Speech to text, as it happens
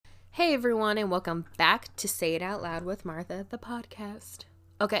Hey everyone, and welcome back to Say It Out Loud with Martha, the podcast.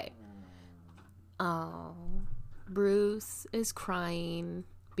 Okay. Oh, Bruce is crying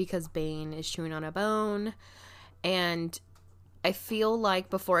because Bane is chewing on a bone. And I feel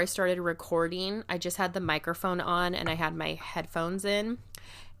like before I started recording, I just had the microphone on and I had my headphones in.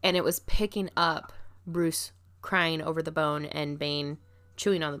 And it was picking up Bruce crying over the bone and Bane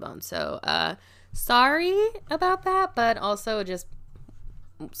chewing on the bone. So, sorry about that, but also just...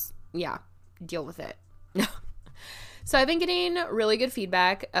 oops. Yeah, deal with it. So I've been getting really good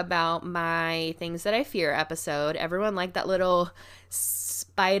feedback about my Things That I Fear episode. Everyone liked that little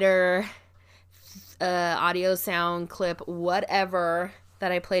spider audio sound clip, whatever,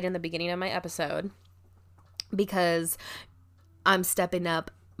 that I played in the beginning of my episode, because I'm stepping up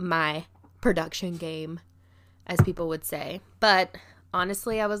my production game, as people would say. But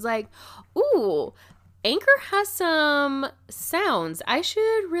honestly, I was like, ooh, Anchor has some sounds. I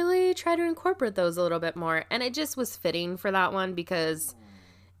should really try to incorporate those a little bit more. And it just was fitting for that one because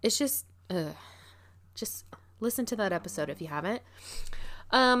it's just listen to that episode if you haven't.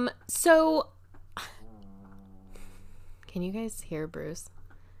 So can you guys hear Bruce?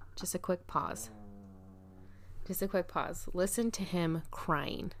 Just a quick pause. Listen to him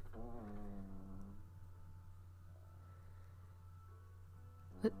crying.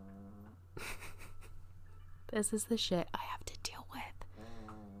 This is the shit I have to deal with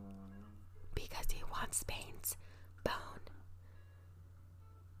because he wants Bane's bone.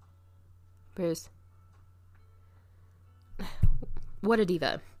 Bruce. What a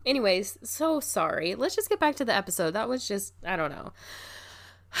diva. Anyways, so sorry. Let's just get back to the episode. That was just, I don't know.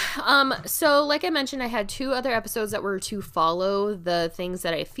 So like I mentioned, I had 2 other episodes that were to follow the Things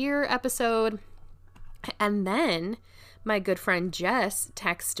That I Fear episode. And then my good friend Jess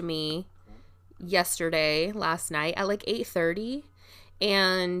texted me last night at like 8:30,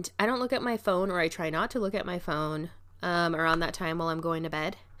 and I don't look at my phone, or I try not to look at my phone around that time while I'm going to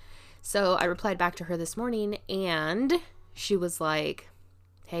bed. So I replied back to her this morning, and she was like,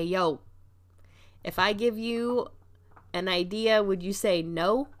 hey, yo, if I give you an idea, would you say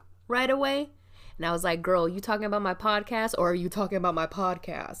no right away? And I was like, girl, you talking about my podcast, or are you talking about my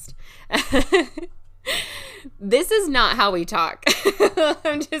podcast? This is not how we talk.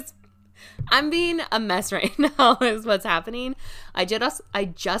 I'm being a mess right now is what's happening. I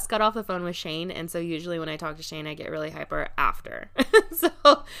just got off the phone with Shane, and so usually when I talk to Shane, I get really hyper after.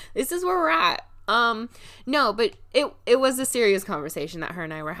 So this is where we're at. No, but it was a serious conversation that her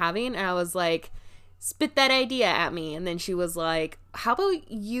and I were having, and I was like, spit that idea at me. And then she was like, how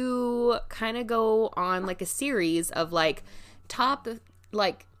about you kind of go on like a series of like top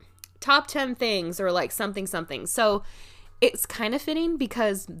 10 things or like something. So it's kind of fitting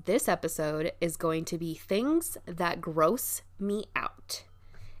because this episode is going to be things that gross me out.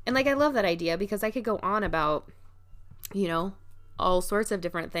 And like, I love that idea because I could go on about, all sorts of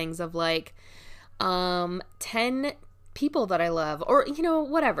different things of like 10 people that I love, or,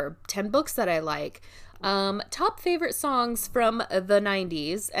 whatever, 10 books that I like, top favorite songs from the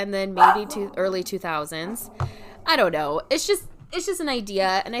 90s, and then maybe to early 2000s. I don't know. It's just an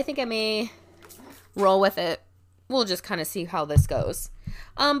idea, and I think I may roll with it. We'll just kind of see how this goes.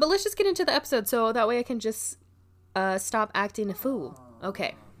 But let's just get into the episode so that way I can just stop acting a fool.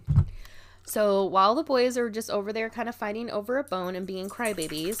 Okay. So while the boys are just over there kind of fighting over a bone and being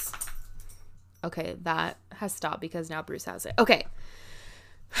crybabies. Okay, that has stopped because now Bruce has it. Okay.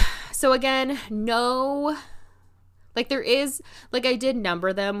 So again, no... like there is... like I did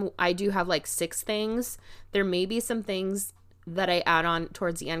number them. I do have like 6 things. There may be some things that I add on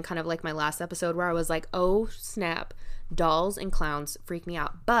towards the end, kind of like my last episode where I was like, oh snap, dolls and clowns freak me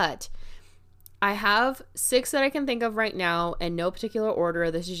out. But I have 6 that I can think of right now in no particular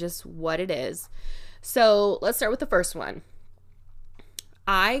order. This is just what it is. So let's start with the first one.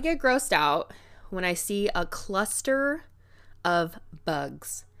 I get grossed out when I see a cluster of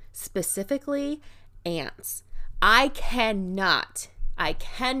bugs, specifically ants. I cannot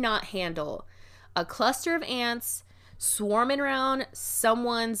handle a cluster of ants swarming around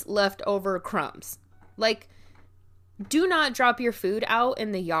someone's leftover crumbs. Like, do not drop your food out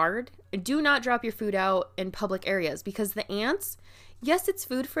in the yard. Do not drop your food out in public areas, because the ants, yes, it's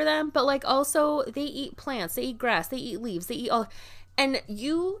food for them, but like also they eat plants, they eat grass, they eat leaves, they eat all, and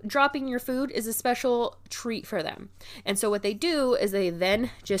you dropping your food is a special treat for them. And so what they do is they then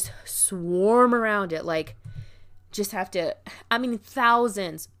just swarm around it, like just have to,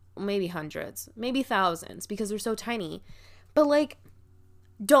 thousands, maybe hundreds, maybe thousands, because they're so tiny. But like,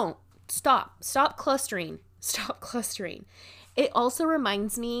 stop clustering. It also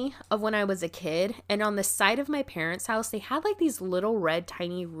reminds me of when I was a kid, and on the side of my parents' house, they had like these little red,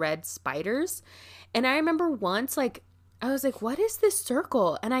 tiny red spiders. And I remember once, like, I was like, what is this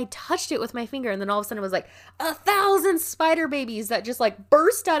circle? And I touched it with my finger, and then all of a sudden it was like 1,000 spider babies that just like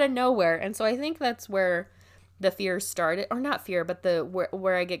burst out of nowhere. And so I think that's where the fear started, or not fear, but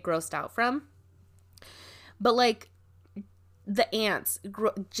where I get grossed out from. But like, the ants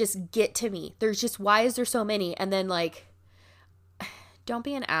just get to me. There's just, why is there so many? And then like, don't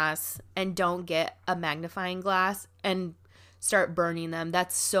be an ass and don't get a magnifying glass and start burning them.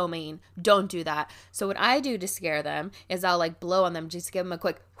 That's so mean. Don't do that. So what I do to scare them is I'll like blow on them, just give them a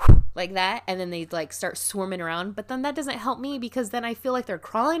quick like that, and then they like start swarming around. But then that doesn't help me, because then I feel like they're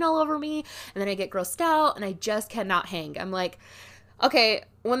crawling all over me, and then I get grossed out and I just cannot hang. I'm like, okay,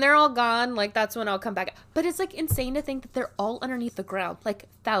 when they're all gone, like that's when I'll come back. But it's like insane to think that they're all underneath the ground, like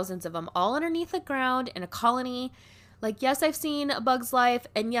thousands of them all underneath the ground in a colony. Like, yes, I've seen A Bug's Life,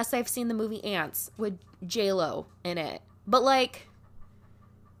 and yes, I've seen the movie Ants with J-Lo in it. But, like,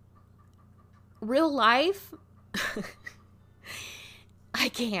 real life, I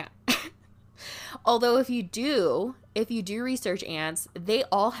can't. Although if you do research ants, they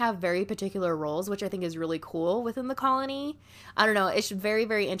all have very particular roles, which I think is really cool within the colony. I don't know. It's very,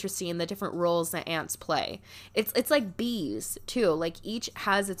 very interesting, the different roles that ants play. It's like bees, too. Like, each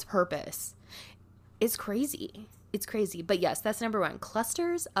has its purpose. It's crazy. It's crazy. But yes, that's number one.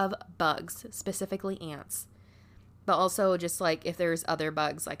 Clusters of bugs, specifically ants. But also just like if there's other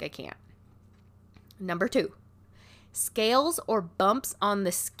bugs, like I can't. Number two, scales or bumps on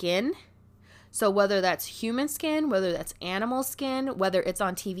the skin. So whether that's human skin, whether that's animal skin, whether it's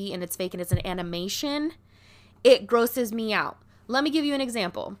on TV and it's fake and it's an animation, it grosses me out. Let me give you an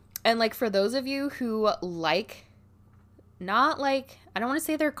example. And like for those of you who like, not like, I don't want to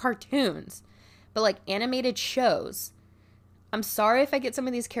say they're cartoons, but like animated shows. I'm sorry if I get some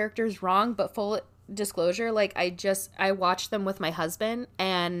of these characters wrong, but full disclosure, like I watch them with my husband,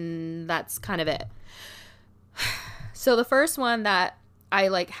 and that's kind of it. So the first one that I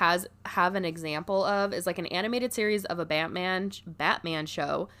like have an example of is like an animated series of a Batman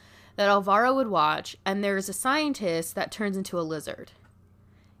show that Alvaro would watch, and there's a scientist that turns into a lizard.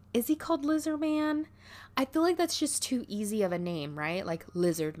 Is he called Lizard Man? I feel like that's just too easy of a name, right? Like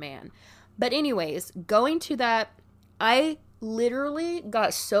Lizard Man. But anyways, going to that, I literally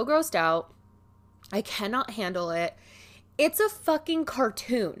got so grossed out. I cannot handle it. It's a fucking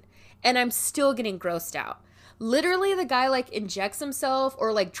cartoon, and I'm still getting grossed out. Literally, the guy like injects himself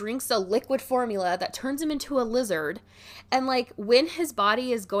or like drinks a liquid formula that turns him into a lizard. And like when his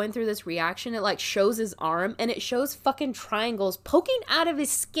body is going through this reaction, it like shows his arm, and it shows fucking triangles poking out of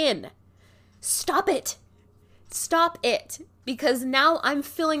his skin. Stop it. Stop it. Because now I'm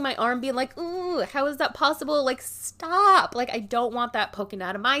feeling my arm being like, ooh, how is that possible? Like, stop. Like, I don't want that poking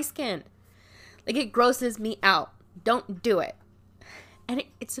out of my skin. Like, it grosses me out. Don't do it. And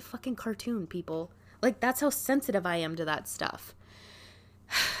it's a fucking cartoon, people. Like, that's how sensitive I am to that stuff.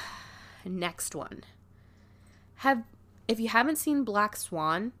 Next one. If you haven't seen Black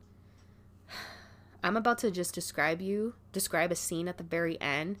Swan, I'm about to just describe a scene at the very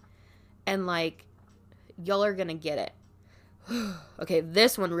end. And, like, y'all are gonna get it. Okay,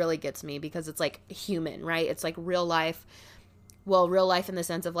 this one really gets me because it's like human, right? It's like real life. Well, real life in the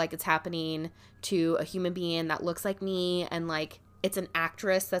sense of like it's happening to a human being that looks like me, and like it's an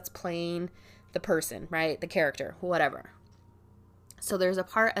actress that's playing the person, right? The character, whatever. So there's a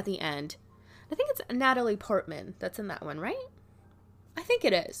part at the end. I think it's Natalie Portman that's in that one, right? I think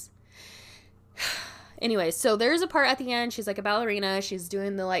it is. Anyway, so there's a part at the end. She's like a ballerina. She's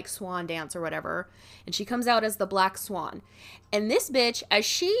doing the like swan dance or whatever. And she comes out as the Black Swan. And this bitch, as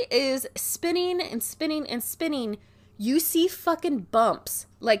she is spinning and spinning and spinning, you see fucking bumps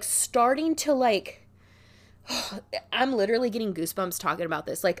like starting to like, I'm literally getting goosebumps talking about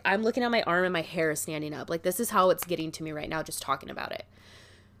this. Like I'm looking at my arm and my hair is standing up. Like this is how it's getting to me right now just talking about it.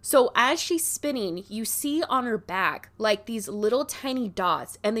 So as she's spinning, you see on her back like these little tiny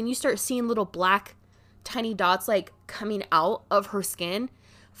dots. And then you start seeing little black tiny dots like coming out of her skin.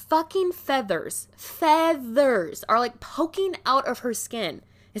 Fucking feathers are like poking out of her skin.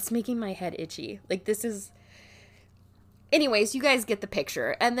 It's making my head itchy. Like this is, anyways, you guys get the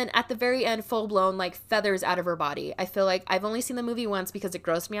picture. And then at the very end, full blown like feathers out of her body. I feel like I've only seen the movie once because it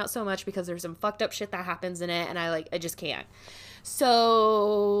grossed me out so much because there's some fucked up shit that happens in it, and I just can't.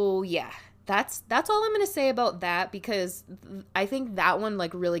 So yeah, that's all I'm gonna say about that, because I think that one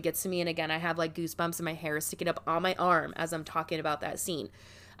like really gets to me. And again, I have like goosebumps and my hair is sticking up on my arm as I'm talking about that scene.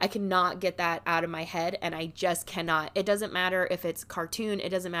 I cannot get that out of my head, and I just cannot. It doesn't matter if it's cartoon. It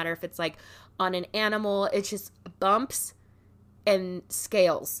doesn't matter if it's like on an animal. It's just bumps and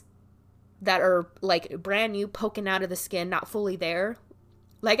scales that are like brand new, poking out of the skin, not fully there.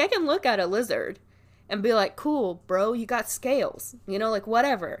 Like, I can look at a lizard and be like, cool, bro, you got scales, you know, like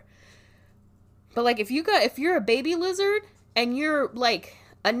whatever. But like, if you're a baby lizard and you're like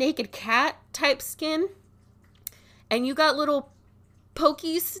a naked cat type skin and you got little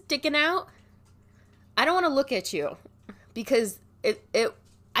pokies sticking out, I don't want to look at you because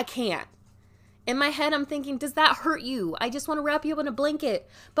I can't. In my head, I'm thinking, does that hurt you? I just want to wrap you up in a blanket.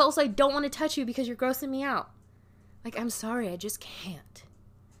 But also, I don't want to touch you because you're grossing me out. Like, I'm sorry, I just can't.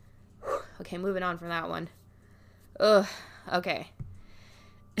 Okay, moving on from that one. Ugh, okay.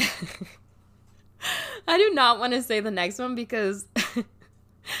 I do not want to say the next one because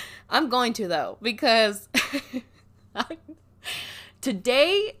I'm going to, though, because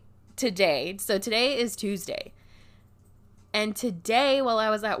today is Tuesday. And today, while I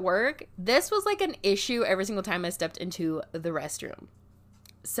was at work, this was like an issue every single time I stepped into the restroom.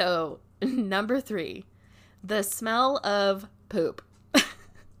 So, number 3, the smell of poop.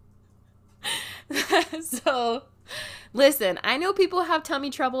 So, listen, I know people have tummy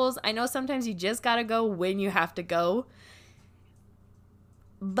troubles. I know sometimes you just gotta go when you have to go.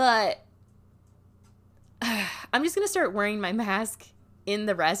 But I'm just gonna start wearing my mask in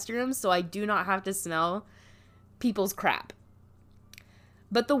the restroom so I do not have to smell people's crap.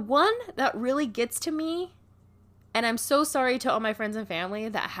 But the one that really gets to me, and I'm so sorry to all my friends and family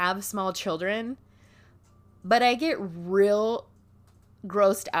that have small children, but I get real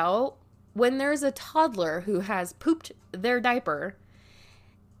grossed out when there's a toddler who has pooped their diaper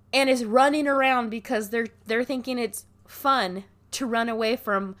and is running around because they're thinking it's fun to run away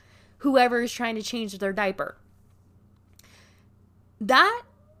from whoever is trying to change their diaper. That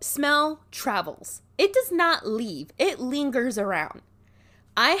smell travels. It does not leave. It lingers around.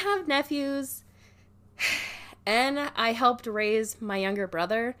 I have nephews and I helped raise my younger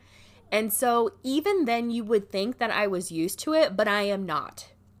brother. And so even then you would think that I was used to it, but I am not.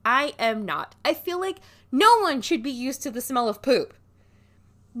 I am not. I feel like no one should be used to the smell of poop.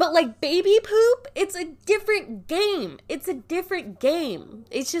 But like baby poop, it's a different game. It's a different game.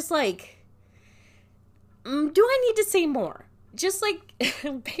 It's just like, do I need to say more? Just like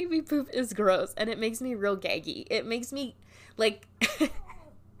baby poop is gross and it makes me real gaggy. It makes me like,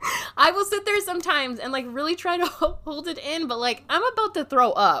 I will sit there sometimes and like really try to hold it in, but like I'm about to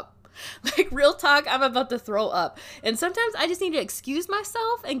throw up. Like real talk, I'm about to throw up. And sometimes I just need to excuse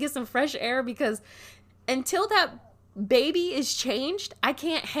myself and get some fresh air because until that baby is changed, I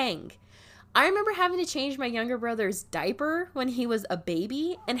can't hang. I remember having to change my younger brother's diaper when he was a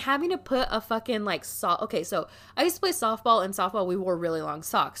baby and having to put a fucking like okay, so I used to play softball, and softball we wore really long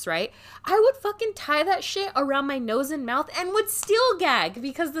socks, right? I would fucking tie that shit around my nose and mouth and would still gag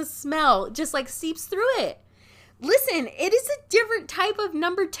because the smell just like seeps through it. Listen, it is a different type of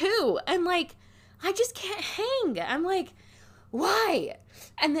number 2, and like I just can't hang. I'm like, why?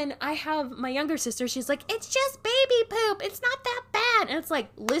 And then I have my younger sister, she's like, it's just baby poop, it's not that bad. And it's like,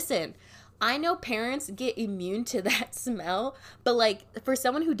 listen, I know parents get immune to that smell, but like for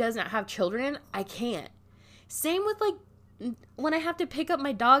someone who does not have children, I can't. Same with like when I have to pick up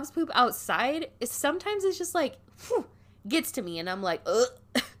my dog's poop outside, sometimes it's just like, gets to me and I'm like,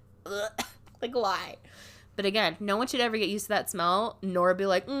 like why? But again, no one should ever get used to that smell, nor be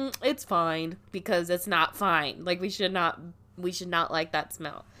like, it's fine, because it's not fine. Like we should not like that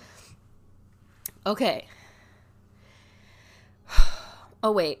smell. Okay.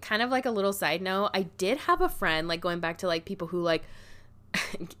 Oh wait, kind of like a little side note, I did have a friend, like going back to like people who like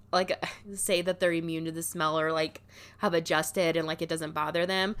like say that they're immune to the smell or like have adjusted and like it doesn't bother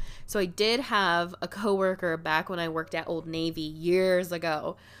them. So I did have a coworker back when I worked at Old Navy years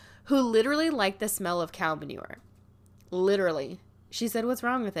ago who literally liked the smell of cow manure. Literally. She said, what's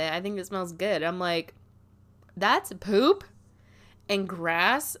wrong with it? I think it smells good. I'm like, that's poop and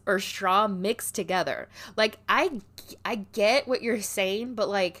grass or straw mixed together. Like, I get what you're saying, but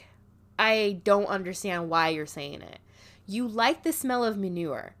like, I don't understand why you're saying it. You like the smell of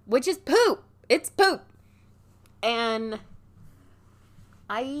manure, which is poop. It's poop. And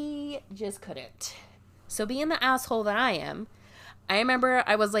I just couldn't. So being the asshole that I am, I remember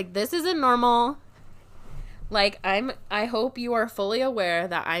I was like, this isn't normal. Like, I hope you are fully aware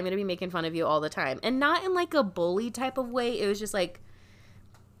that I'm going to be making fun of you all the time. And not in like a bully type of way. It was just like,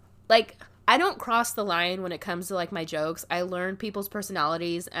 I don't cross the line when it comes to like my jokes. I learn people's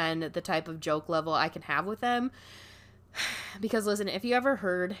personalities and the type of joke level I can have with them. Because listen, if you ever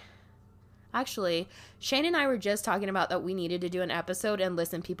heard, actually, Shane and I were just talking about that we needed to do an episode, and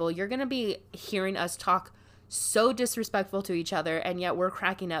listen, people, you're going to be hearing us talk so disrespectful to each other, and yet we're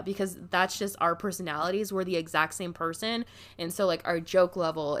cracking up because that's just our personalities. We're the exact same person. And so like our joke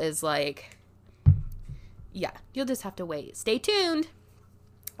level is like, yeah, you'll just have to wait. Stay tuned.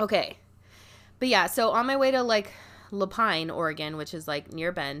 Okay. But yeah, so on my way to like Lapine, Oregon, which is like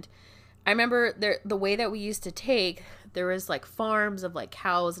near Bend, I remember the way that we used to take, there was like farms of like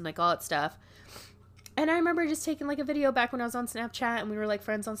cows and like all that stuff. And I remember just taking like a video back when I was on Snapchat, and we were like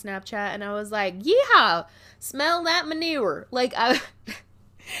friends on Snapchat, and I was like, yeah, smell that manure. Like I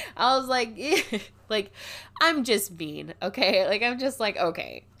was like, yeah. Like I'm just mean. Okay. Like I'm just like,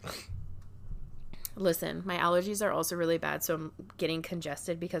 okay. Listen, my allergies are also really bad. So I'm getting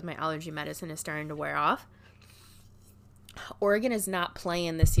congested because my allergy medicine is starting to wear off. Oregon is not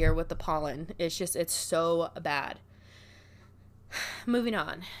playing this year with the pollen. It's so bad. Moving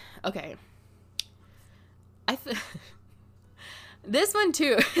on. Okay. This one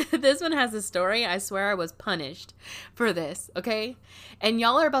too. This one has a story. I swear I was punished for this. Okay. And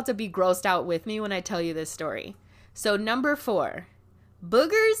y'all are about to be grossed out with me when I tell you this story. So number 4,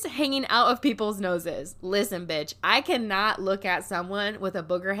 boogers hanging out of people's noses. Listen, bitch, I cannot look at someone with a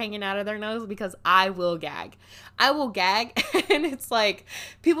booger hanging out of their nose because I will gag. I will gag. And it's like,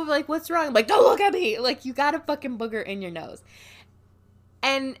 people be like, what's wrong? I'm like, don't look at me. Like, you got a fucking booger in your nose.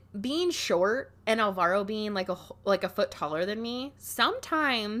 And being short and Alvaro being like a foot taller than me,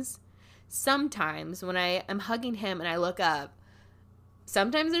 sometimes when I am hugging him and I look up,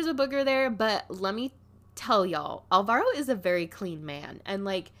 sometimes there's a booger there, but let me tell y'all, Alvaro is a very clean man, and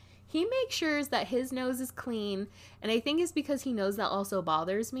like he makes sure that his nose is clean, and I think it's because he knows that also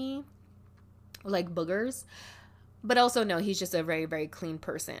bothers me, like boogers. But also no, he's just a very, very clean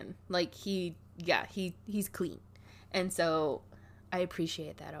person. Like he's clean, and so I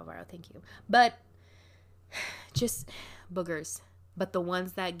appreciate that, Alvaro. Thank you. But just boogers. But the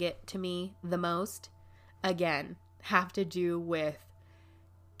ones that get to me the most, again, have to do with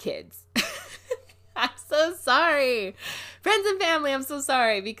kids. I'm so sorry. Friends and family, I'm so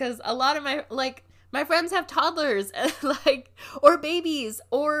sorry. Because a lot of my friends have toddlers, like, or babies,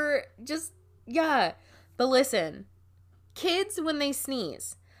 or just, yeah. But listen, kids, when they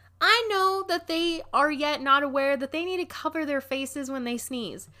sneeze, I know that they are yet not aware that they need to cover their faces when they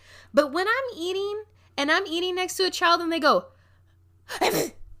sneeze. But when I'm eating, and I'm eating next to a child and they go,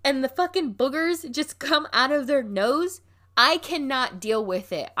 and the fucking boogers just come out of their nose, I cannot deal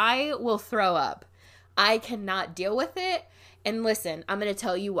with it. I will throw up. I cannot deal with it. And listen, I'm going to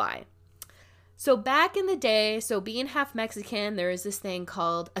tell you why. So back in the day, so being half Mexican, there is this thing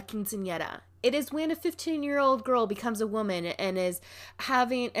called a quinceañera. It is when a 15-year-old girl becomes a woman and is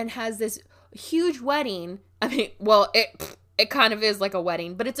having and has this huge wedding. I mean, well, it kind of is like a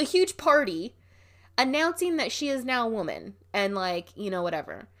wedding, but it's a huge party announcing that she is now a woman and like, you know,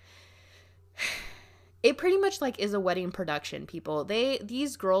 whatever. It pretty much like is a wedding production, people.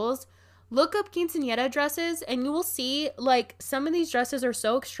 These girls look up quinceañera dresses and you will see like some of these dresses are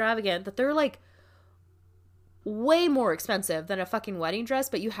so extravagant that they're like way more expensive than a fucking wedding dress,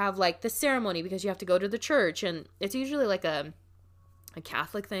 but you have like the ceremony because you have to go to the church, and it's usually like a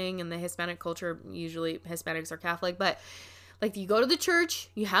Catholic thing in the Hispanic culture. Usually Hispanics are Catholic, but like you go to the church,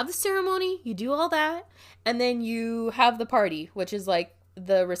 you have the ceremony, you do all that, and then you have the party, which is like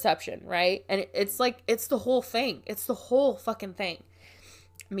the reception, right? And it's like, it's the whole thing. It's the whole fucking thing.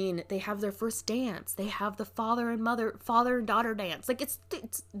 I mean, they have their first dance. They have the father and daughter dance. Like it's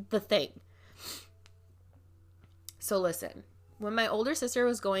the thing. So listen, when my older sister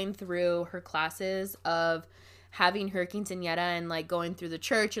was going through her classes of having her quinceañera and like going through the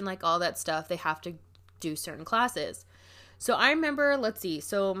church and like all that stuff, they have to do certain classes. So I remember, let's see.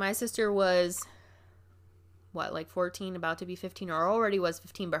 So my sister was like 14, about to be 15, or already was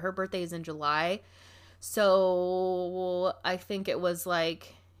 15, but her birthday is in July. So I think it was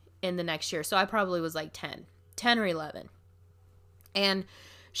like in the next year. So I probably was like 10 or 11. And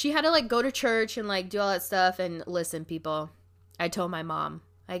she had to like go to church and like do all that stuff. And listen, people, I told my mom,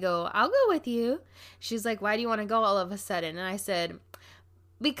 I go, I'll go with you. She's like, why do you want to go all of a sudden? And I said,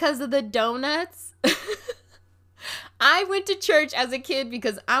 because of the donuts. I went to church as a kid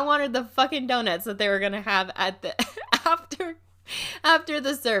because I wanted the fucking donuts that they were going to have at the after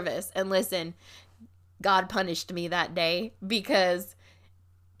the service. And listen, God punished me that day because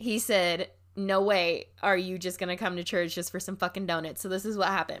he said, no way are you just going to come to church just for some fucking donuts. So this is what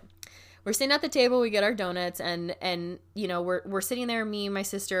happened. We're sitting at the table, we get our donuts, and you know, we're sitting there, me, my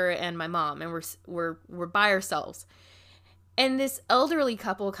sister, and my mom, and we're by ourselves. And this elderly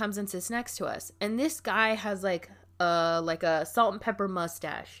couple comes and sits next to us. And this guy has like a salt and pepper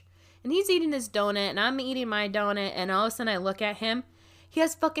mustache. And he's eating his donut, and I'm eating my donut, and all of a sudden I look at him. He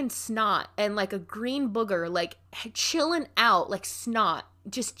has fucking snot and like a green booger, like chilling out, like snot,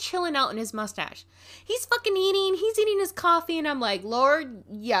 just chilling out in his mustache. He's fucking eating, he's eating his coffee, and I'm like, Lord,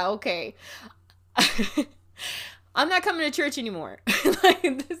 yeah, okay. I'm not coming to church anymore.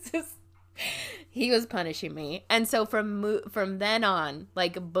 Like, he was punishing me. And so from then on,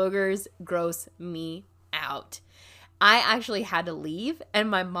 like, boogers gross me out. I actually had to leave, and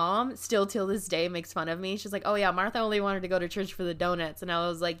my mom still till this day makes fun of me. She's like, oh yeah, Martha only wanted to go to church for the donuts. And I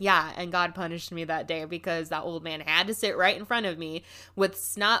was like, yeah, and God punished me that day because that old man had to sit right in front of me with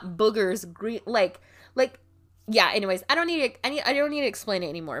snot boogers, like, yeah, anyways, I don't need to explain it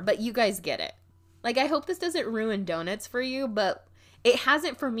anymore, but you guys get it. Like, I hope this doesn't ruin donuts for you, but it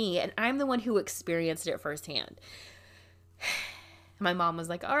hasn't for me, and I'm the one who experienced it firsthand. My mom was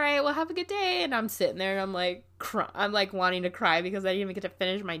like, all right, well, have a good day. And I'm sitting there, and I'm like wanting to cry because I didn't even get to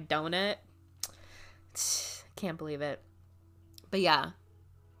finish my donut. Can't believe it. But yeah,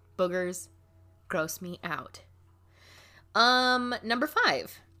 boogers gross me out. Number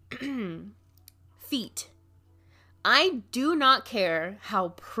 5, feet. I do not care how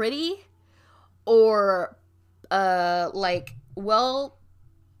pretty or, I don't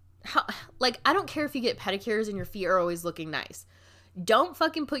care if you get pedicures and your feet are always looking nice. Don't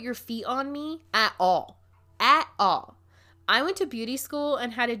fucking put your feet on me at all. At all. I went to beauty school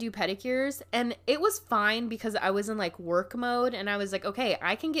and had to do pedicures, and it was fine because I was in like work mode, and I was like, okay,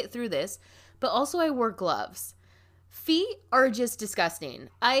 I can get through this, but also I wore gloves. Feet are just disgusting.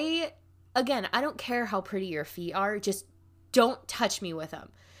 I don't care how pretty your feet are, just don't touch me with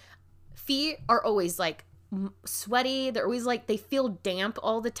them. Feet are always like sweaty. They're always like, they feel damp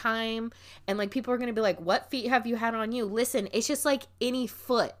all the time, and like people are gonna be like, what feet have you had on you? Listen, it's just like any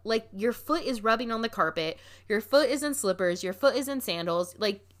foot. Like, your foot is rubbing on the carpet, your foot is in slippers, your foot is in sandals.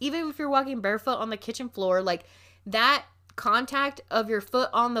 Like, even if you're walking barefoot on the kitchen floor, like that contact of your foot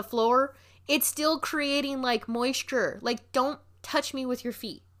on the floor, it's still creating like moisture. Like, don't touch me with your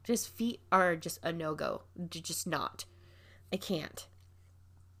feet. Just feet are just a no-go. Just not. I can't.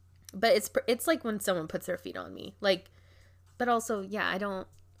 But it's like when someone puts their feet on me. Like, but also, yeah, I don't,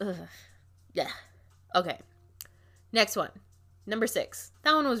 yeah. Okay. Next one. Number 6.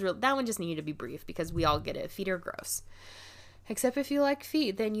 That one just needed to be brief because we all get it. Feet are gross. Except if you like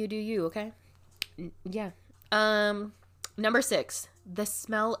feet, then you do you, okay? Yeah. Number 6. The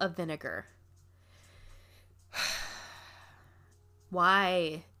smell of vinegar.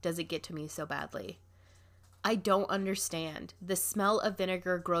 Why does it get to me so badly? I don't understand. The smell of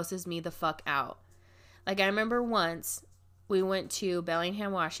vinegar grosses me the fuck out. Like, I remember once we went to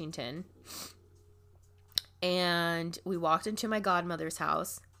Bellingham, Washington, and we walked into my godmother's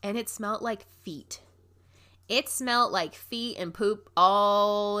house, and it smelled like feet. It smelled like feet and poop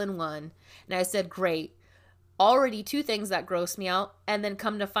all in one. And I said, great. Already 2 things that gross me out, and then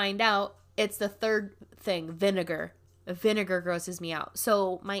come to find out, it's the third thing, vinegar. Vinegar grosses me out.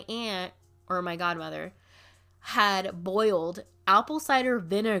 So my aunt, or my godmother, had boiled apple cider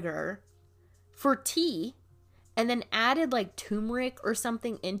vinegar for tea and then added like turmeric or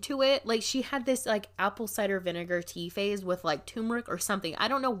something into it. Like, she had this like apple cider vinegar tea phase with like turmeric or something. I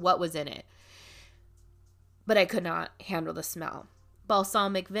don't know what was in it, but I could not handle the smell.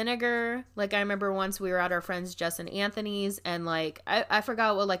 Balsamic vinegar. Like, I remember once we were at our friends Jess and Anthony's, and like I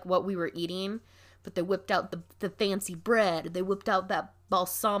forgot what we were eating, but they whipped out the fancy bread. They whipped out that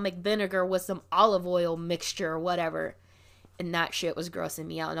balsamic vinegar with some olive oil mixture or whatever. And that shit was grossing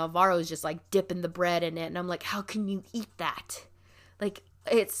me out. And Alvaro was just like dipping the bread in it. And I'm like, how can you eat that? Like,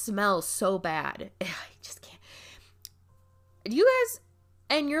 it smells so bad. I just can't. Do you guys,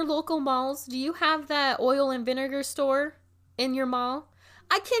 in your local malls, do you have that oil and vinegar store in your mall?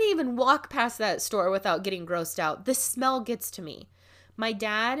 I can't even walk past that store without getting grossed out. The smell gets to me. My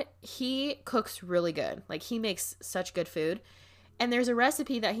dad, he cooks really good. Like, he makes such good food. And there's a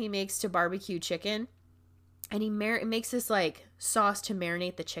recipe that he makes to barbecue chicken. And he makes this, like, sauce to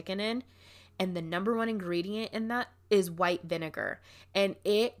marinate the chicken in. And the number 1 ingredient in that is white vinegar. And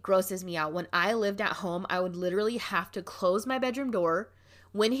it grosses me out. When I lived at home, I would literally have to close my bedroom door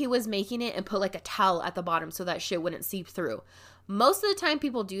when he was making it and put, like, a towel at the bottom so that shit wouldn't seep through. Most of the time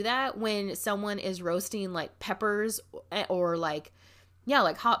people do that when someone is roasting, like, peppers or, like, yeah,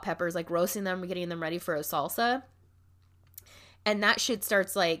 like hot peppers, like roasting them, getting them ready for a salsa. And that shit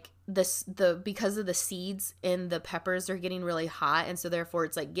starts like because of the seeds in the peppers are getting really hot. And so therefore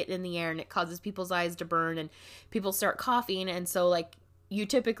it's like getting in the air and it causes people's eyes to burn and people start coughing. And so like you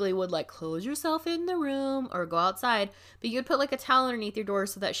typically would like close yourself in the room or go outside, but you'd put like a towel underneath your door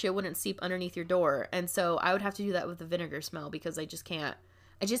so that shit wouldn't seep underneath your door. And so I would have to do that with the vinegar smell because I just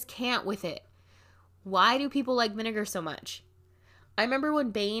can't with it. Why do people like vinegar so much? I remember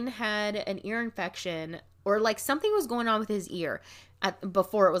when Bane had an ear infection, or like something was going on with his ear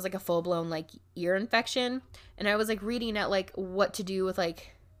before it was like a full-blown like ear infection, and I was like reading at like what to do with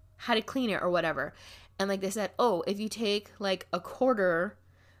like how to clean it or whatever, and like they said, oh, if you take like a quarter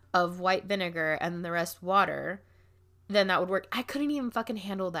of white vinegar and the rest water, then that would work. I couldn't even fucking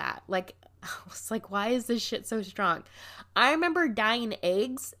handle that. Like, I was like, why is this shit so strong? I remember dyeing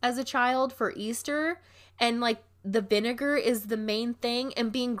eggs as a child for Easter, and like the vinegar is the main thing,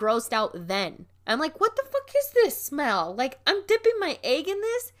 and being grossed out then. I'm like, what the fuck is this smell? Like, I'm dipping my egg in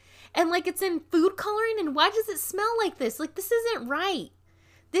this, and like it's in food coloring, and why does it smell like this? Like, this isn't right.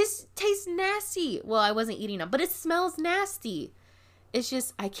 This tastes nasty. Well, I wasn't eating them, but it smells nasty. It's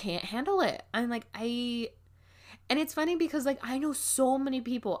just, I can't handle it. I'm like, and it's funny because like I know so many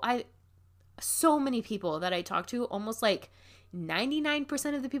people that I talk to, almost like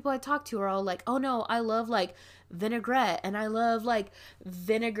 99% of the people I talk to are all like, oh no, I love like vinaigrette and I love like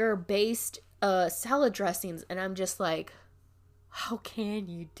vinegar based salad dressings. And I'm just like, how can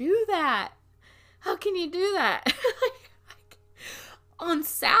you do that? How can you do that? On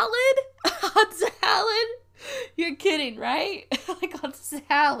salad? On salad? You're kidding, right? Like on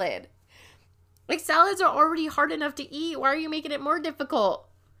salad. Like salads are already hard enough to eat. Why are you making it more difficult?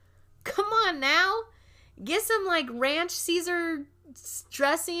 Come on now. Get some like ranch Caesar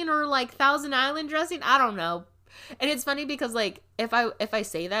dressing or like Thousand Island dressing. I don't know. And it's funny because like if I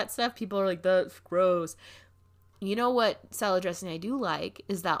say that stuff, people are like, that's gross. You know what salad dressing I do like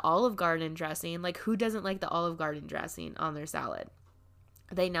is that Olive Garden dressing. Like, who doesn't like the Olive Garden dressing on their salad?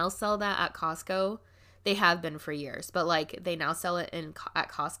 They now sell that at Costco. They have been for years, but like they now sell it at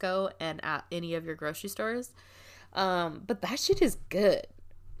Costco and at any of your grocery stores. But that shit is good.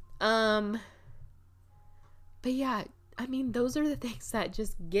 But yeah, I mean, those are the things that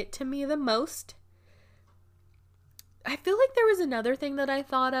just get to me the most. I feel like there was another thing that I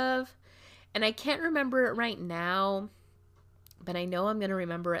thought of, and I can't remember it right now, but I know I'm going to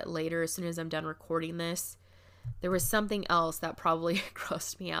remember it later as soon as I'm done recording this. There was something else that probably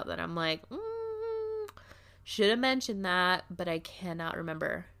grossed me out that I'm like, should have mentioned that, but I cannot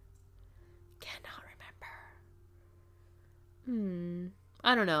remember.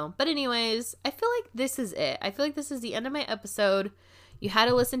 I don't know. But anyways, I feel like this is it. I feel like this is the end of my episode. You had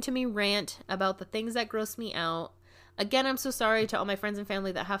to listen to me rant about the things that gross me out. Again, I'm so sorry to all my friends and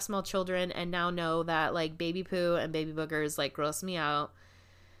family that have small children and now know that like baby poo and baby boogers like gross me out.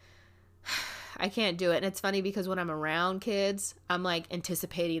 I can't do it. And it's funny because when I'm around kids, I'm like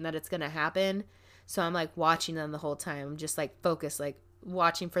anticipating that it's going to happen. So I'm like watching them the whole time. I'm just like focused, like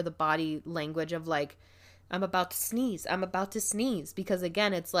watching for the body language of like, I'm about to sneeze. I'm about to sneeze. Because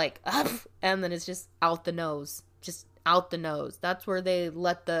again, it's like, and then it's just out the nose. Just out the nose. That's where they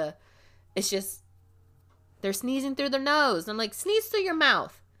let it's just, they're sneezing through their nose. I'm like, sneeze through your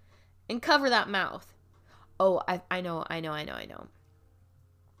mouth and cover that mouth. Oh, I know.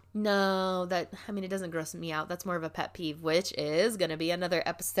 No, it doesn't gross me out. That's more of a pet peeve, which is going to be another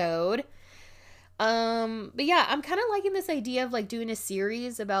episode. But yeah, I'm kind of liking this idea of like doing a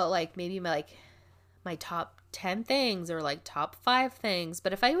series about like maybe my top 10 things or like top 5 things.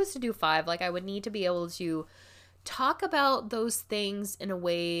 But if I was to do 5, like I would need to be able to talk about those things in a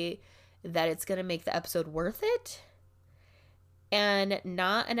way that it's going to make the episode worth it, and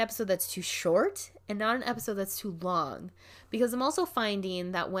not an episode that's too short and not an episode that's too long. Because I'm also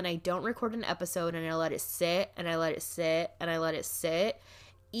finding that when I don't record an episode and I let it sit and I let it sit and I let it sit,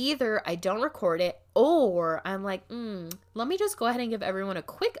 either I don't record it or I'm like, let me just go ahead and give everyone a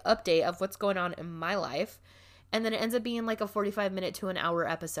quick update of what's going on in my life. And then it ends up being like a 45-minute to an hour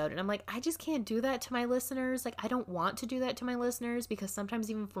episode. And I'm like, I just can't do that to my listeners. Like, I don't want to do that to my listeners because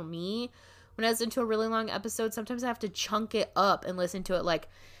sometimes even for me, when I listen to a really long episode, sometimes I have to chunk it up and listen to it like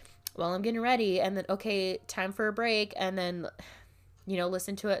while I'm getting ready. And then, okay, time for a break. And then,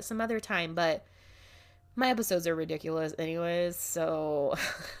 listen to it some other time. But my episodes are ridiculous anyways. So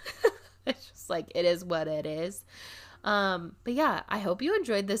it's just like, it is what it is. But yeah, I hope you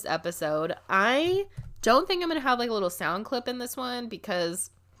enjoyed this episode. I don't think I'm going to have like a little sound clip in this one because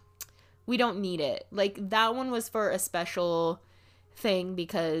we don't need it. Like that one was for a special thing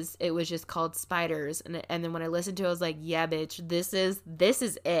because it was just called Spiders. And then when I listened to it, I was like, yeah, bitch, this is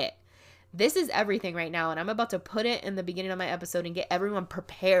it. This is everything right now. And I'm about to put it in the beginning of my episode and get everyone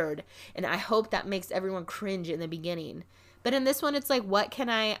prepared. And I hope that makes everyone cringe in the beginning. But in this one, it's like,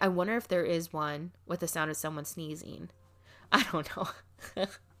 I wonder if there is one with the sound of someone sneezing. I don't know.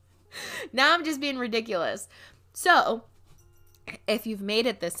 Now I'm just being ridiculous. So if you've made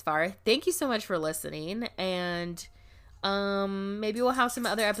it this far, thank you so much for listening. And maybe we'll have some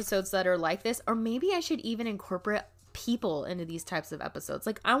other episodes that are like this. Or maybe I should even incorporate people into these types of episodes.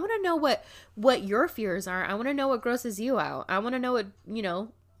 Like, I want to know what your fears are. I want to know what grosses you out. I want to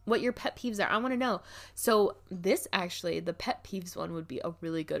know what your pet peeves are. I want to know. So this actually, the pet peeves one would be a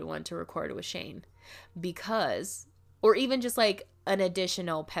really good one to record with Shane, because, or even just like an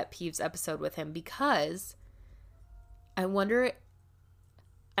additional pet peeves episode with him, because I wonder,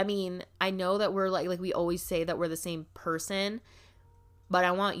 I mean, I know that we're like we always say that we're the same person, but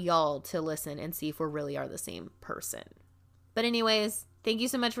I want y'all to listen and see if we really are the same person. But anyways, thank you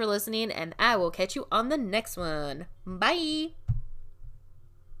so much for listening, and I will catch you on the next one. Bye.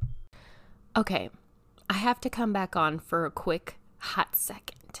 Okay, I have to come back on for a quick hot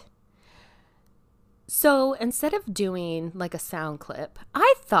second. So instead of doing like a sound clip,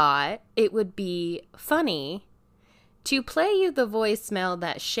 I thought it would be funny to play you the voicemail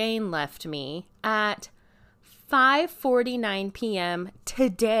that Shane left me at 5:49 p.m.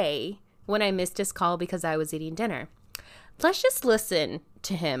 today when I missed his call because I was eating dinner. Let's just listen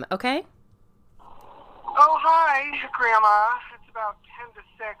to him, okay? Oh, hi, Grandma. It's about 10 to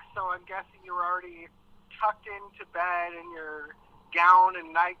 6, so I'm guessing you were already tucked into bed in your gown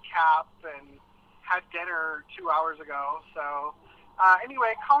and nightcap and had dinner 2 hours ago. So,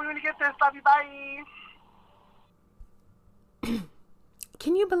 anyway, call me when you get this. Love you. Bye.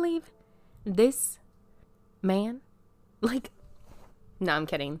 Can you believe this man? Like, no, I'm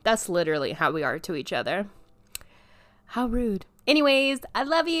kidding. That's literally how we are to each other. How rude. Anyways, I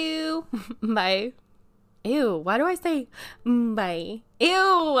love you. Bye. Ew, why do I say bye?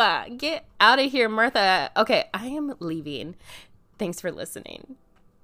 Ew, get out of here, Martha. Okay, I am leaving. Thanks for listening.